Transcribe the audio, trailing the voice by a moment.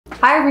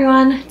Hi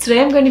everyone! Today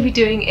I'm going to be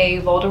doing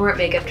a Voldemort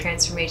makeup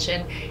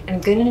transformation and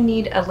I'm going to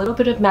need a little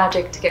bit of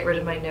magic to get rid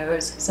of my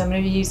nose. So I'm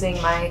going to be using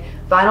my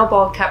vinyl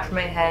bald cap for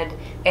my head,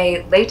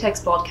 a latex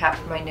bald cap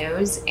for my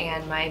nose,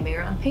 and my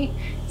Mehron paint.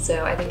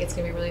 So I think it's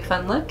going to be a really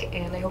fun look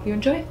and I hope you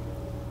enjoy.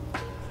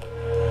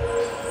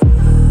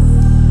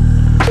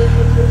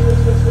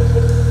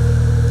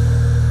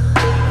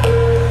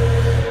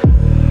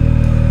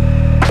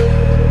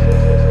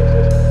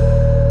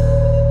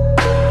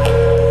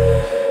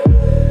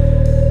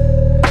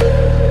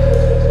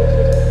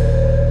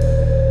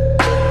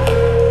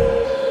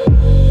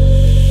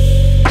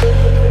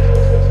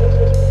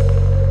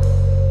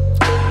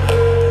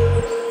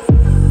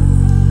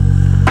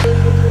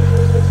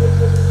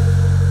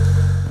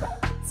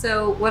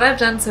 So what I've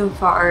done so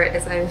far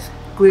is I've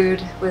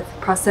glued with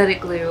prosthetic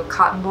glue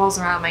cotton balls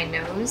around my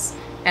nose,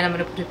 and I'm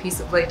going to put a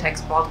piece of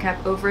latex bald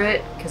cap over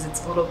it because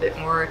it's a little bit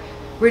more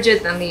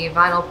rigid than the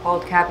vinyl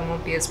bald cap and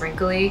won't be as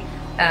wrinkly.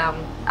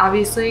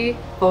 Obviously,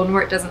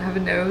 Voldemort doesn't have a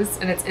nose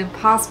and it's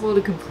impossible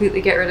to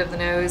completely get rid of the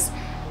nose.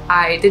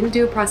 I didn't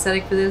do a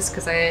prosthetic for this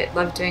because I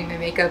love doing my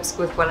makeups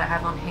with what I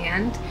have on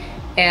hand.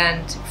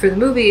 And for the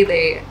movie,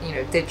 they,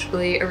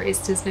 digitally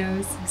erased his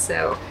nose.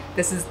 So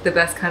this is the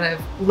best kind of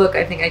look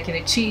I think I can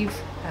achieve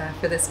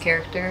for this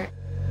character.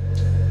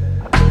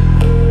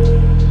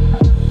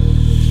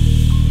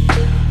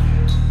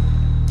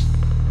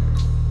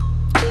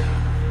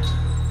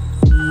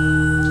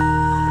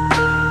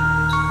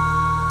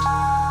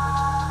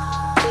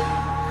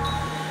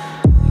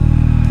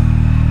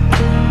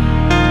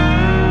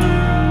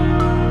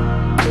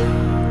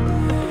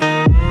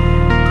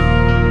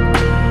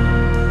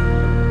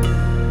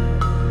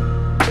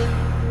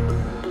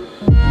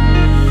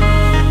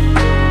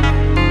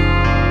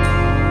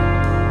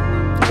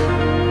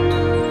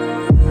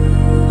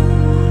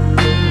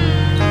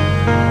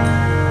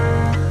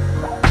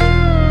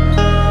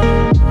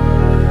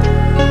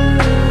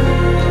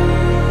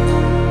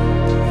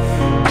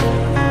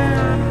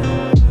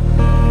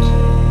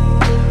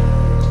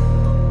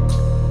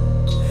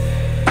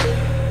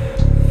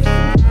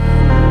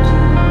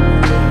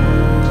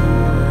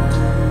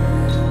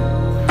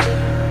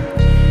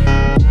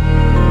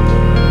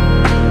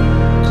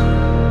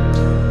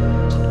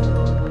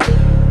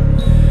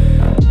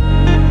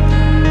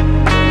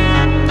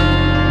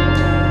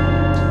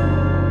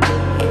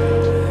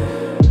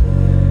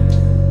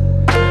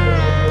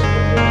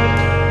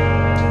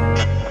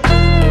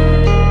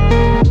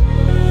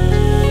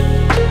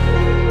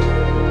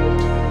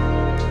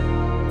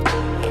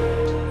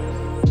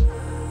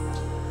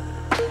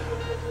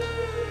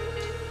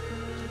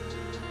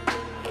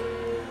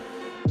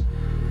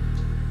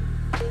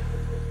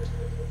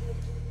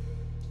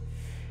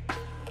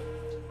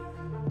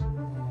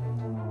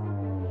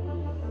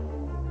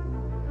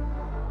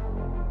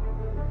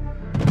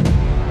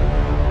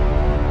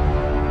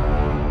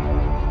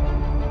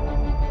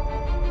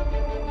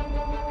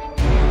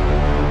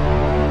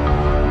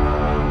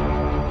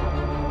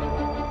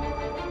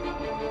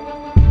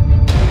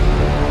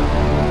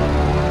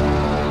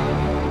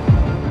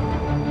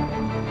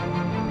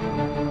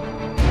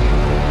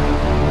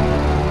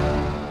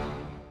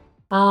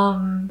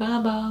 Bum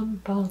bum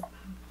bum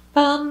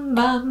bum bum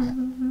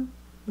bum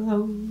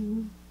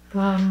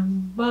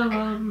bum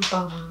bum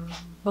bum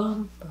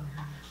bum bum.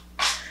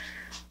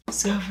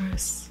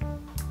 Cerberus.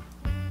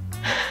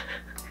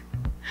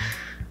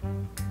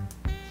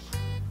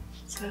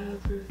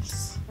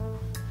 Cerberus.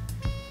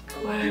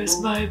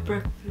 Where's my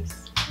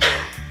breakfast?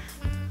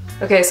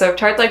 Okay, so I've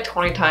tried like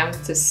 20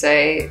 times to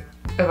say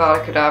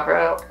Avada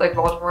Kedavra like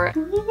Voldemort.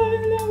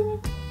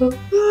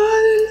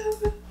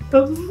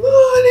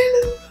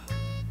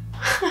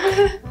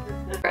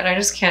 And I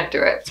just can't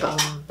do it. Bum,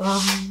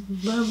 bum,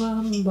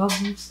 bum, bum,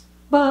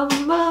 bum, bum,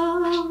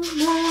 bum,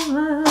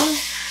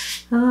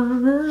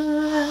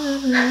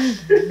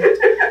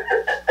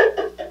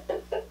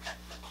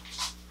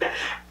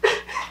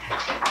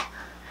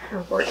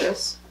 I'm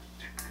gorgeous.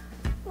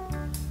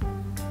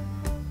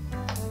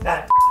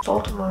 That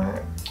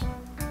Voldemort.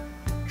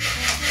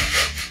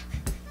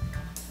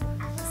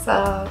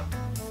 So,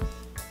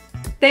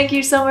 thank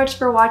you so much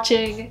for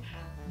watching.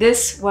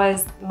 This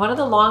was one of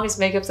the longest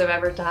makeups I've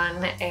ever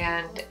done,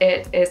 and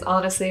it is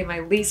honestly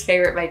my least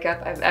favorite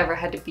makeup I've ever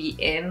had to be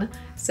in.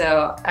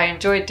 So I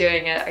enjoyed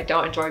doing it. I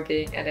don't enjoy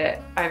being in it.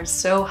 I'm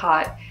so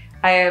hot.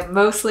 I have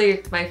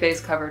mostly my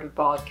face covered with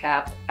bald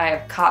cap. I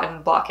have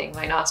cotton blocking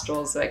my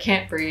nostrils so I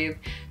can't breathe.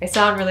 I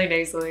sound really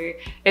nasally.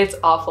 It's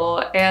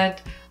awful. And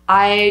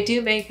I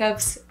do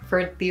makeups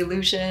for the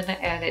illusion,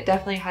 and it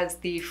definitely has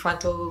the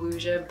frontal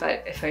illusion,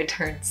 but if I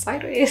turn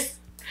sideways,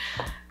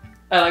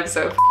 I look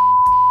so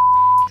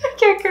I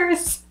can't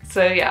curse.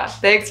 So yeah,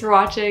 thanks for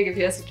watching. If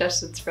you have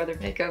suggestions for other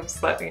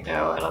makeups, let me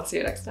know and I'll see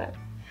you next time.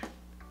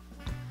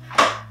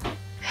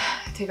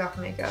 Take off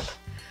makeup.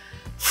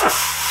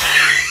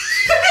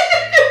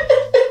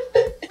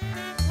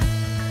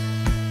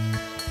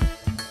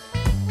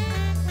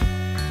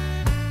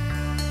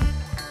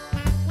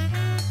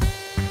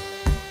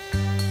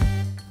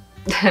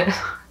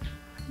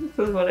 This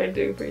is what I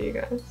do for you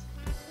guys.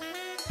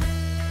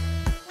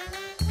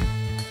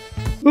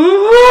 I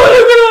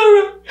wanna